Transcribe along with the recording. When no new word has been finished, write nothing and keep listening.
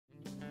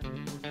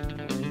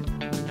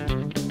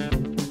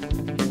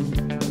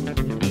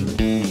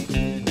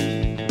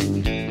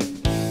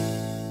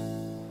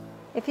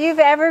you've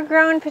ever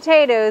grown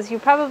potatoes, you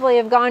probably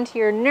have gone to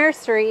your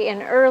nursery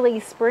in early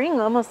spring,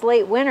 almost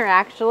late winter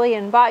actually,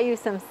 and bought you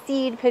some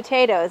seed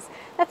potatoes.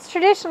 That's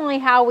traditionally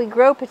how we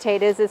grow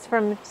potatoes, is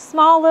from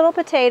small little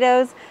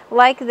potatoes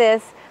like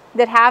this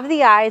that have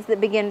the eyes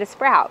that begin to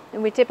sprout.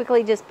 And we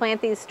typically just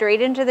plant these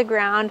straight into the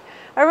ground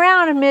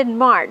around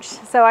mid-March.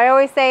 So I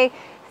always say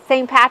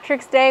St.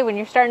 Patrick's Day, when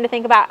you're starting to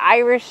think about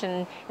Irish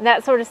and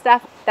that sort of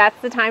stuff, that's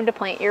the time to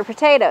plant your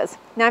potatoes.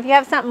 Now if you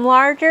have something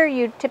larger,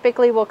 you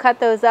typically will cut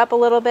those up a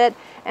little bit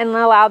and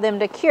allow them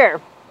to cure.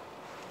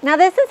 Now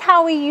this is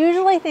how we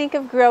usually think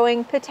of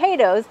growing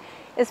potatoes,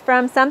 is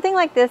from something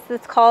like this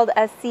that's called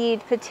a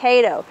seed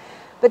potato.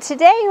 But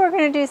today we're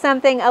going to do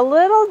something a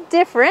little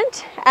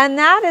different, and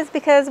that is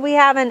because we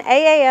have an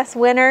AAS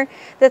winner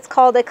that's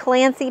called a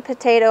Clancy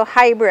potato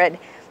hybrid.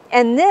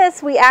 And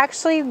this, we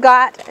actually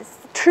got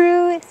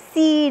true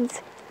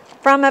seeds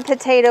from a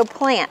potato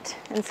plant.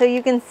 And so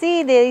you can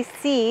see these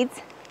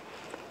seeds,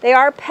 they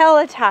are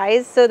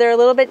pelletized, so they're a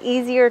little bit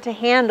easier to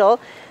handle,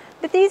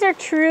 but these are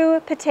true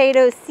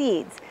potato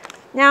seeds.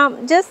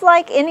 Now, just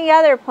like any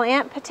other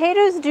plant,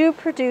 potatoes do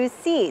produce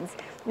seeds.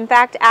 In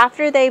fact,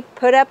 after they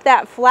put up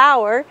that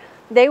flower,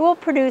 they will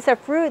produce a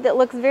fruit that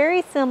looks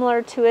very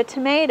similar to a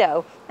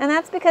tomato. And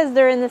that's because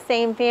they're in the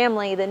same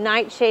family, the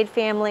nightshade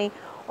family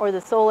or the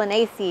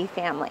Solanaceae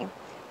family.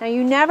 Now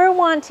you never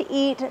want to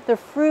eat the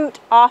fruit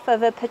off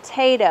of a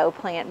potato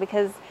plant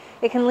because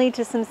it can lead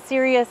to some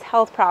serious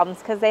health problems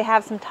because they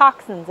have some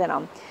toxins in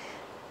them.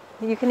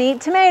 You can eat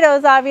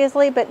tomatoes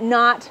obviously, but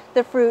not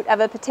the fruit of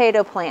a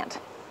potato plant.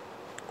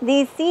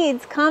 These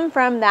seeds come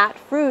from that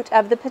fruit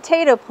of the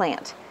potato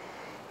plant.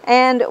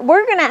 And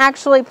we're going to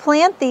actually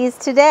plant these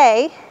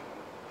today.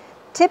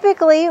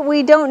 Typically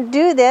we don't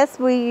do this,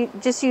 we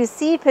just use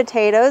seed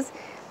potatoes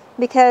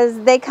because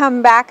they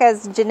come back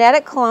as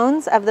genetic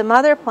clones of the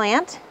mother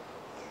plant.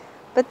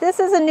 But this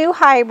is a new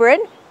hybrid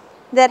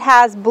that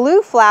has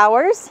blue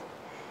flowers,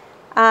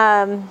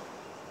 and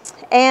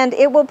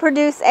it will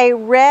produce a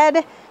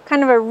red,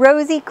 kind of a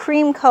rosy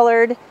cream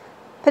colored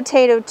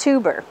potato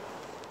tuber.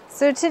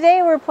 So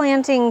today we're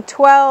planting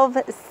 12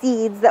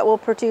 seeds that will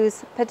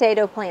produce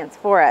potato plants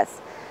for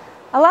us.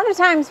 A lot of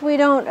times we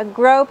don't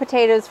grow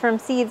potatoes from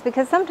seeds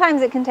because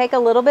sometimes it can take a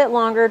little bit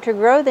longer to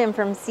grow them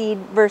from seed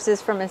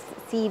versus from a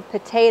seed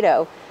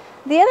potato.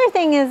 The other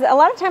thing is, a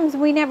lot of times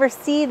we never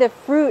see the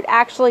fruit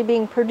actually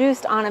being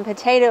produced on a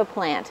potato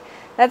plant.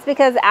 That's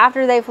because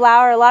after they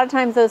flower, a lot of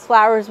times those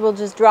flowers will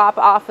just drop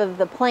off of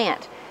the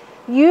plant.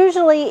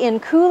 Usually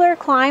in cooler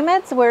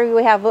climates where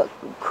we have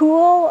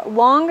cool,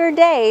 longer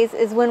days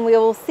is when we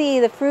will see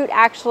the fruit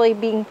actually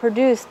being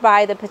produced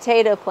by the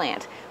potato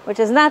plant, which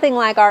is nothing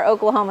like our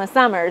Oklahoma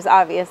summers,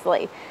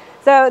 obviously.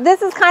 So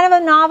this is kind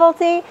of a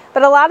novelty,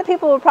 but a lot of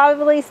people will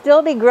probably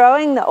still be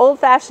growing the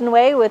old-fashioned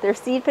way with their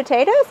seed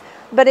potatoes.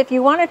 But if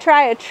you want to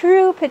try a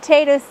true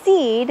potato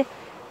seed,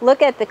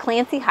 look at the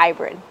Clancy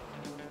hybrid.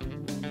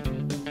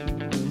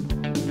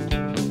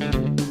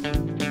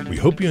 We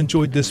hope you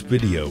enjoyed this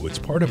video. It's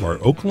part of our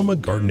Oklahoma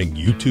Gardening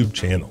YouTube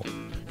channel.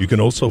 You can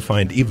also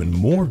find even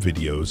more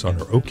videos on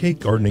our OK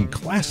Gardening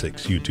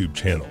Classics YouTube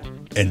channel.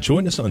 And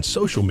join us on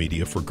social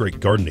media for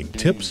great gardening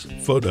tips,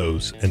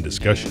 photos, and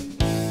discussion.